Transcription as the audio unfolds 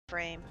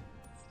frame.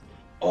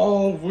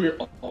 Oh, we're.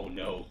 Oh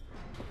no.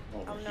 Oh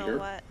Over no, here.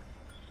 what?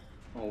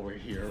 Over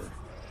here.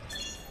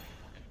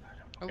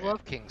 I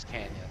love Kings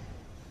Canyon.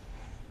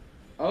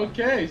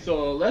 Okay,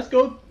 so let's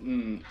go.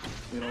 You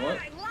know what?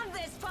 I love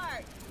this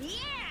part. Yeah.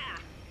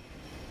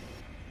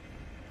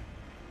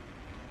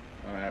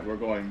 Alright, we're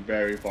going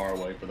very far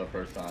away for the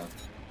first time.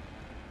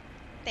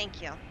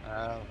 Thank you.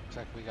 Looks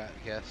like we got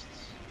guests.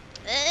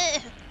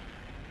 Ugh.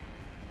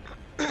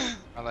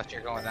 Unless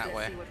you're going that Let's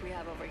way. see what we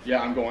have over here.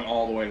 Yeah, I'm going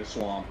all the way to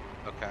Swamp.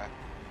 Okay.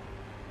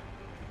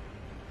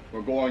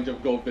 We're going to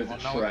go visit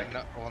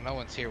Shrek. No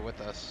one's here with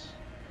us.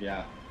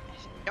 Yeah.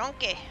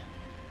 Donkey.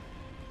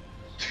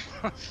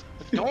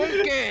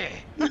 Donkey!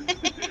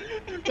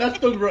 That's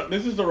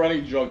this is the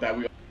running joke that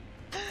we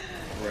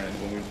ran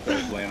when we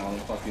first land on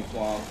the fucking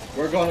Swamp.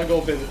 We're gonna go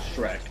visit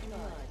Shrek.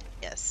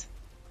 Yes.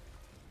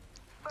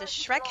 Does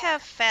Shrek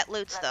have fat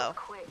loots though?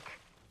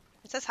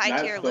 It says high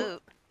That's tier the-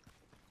 loot.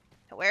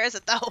 Where is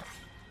it though?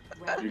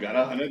 You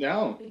gotta hunt it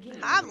down.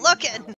 I'm looking.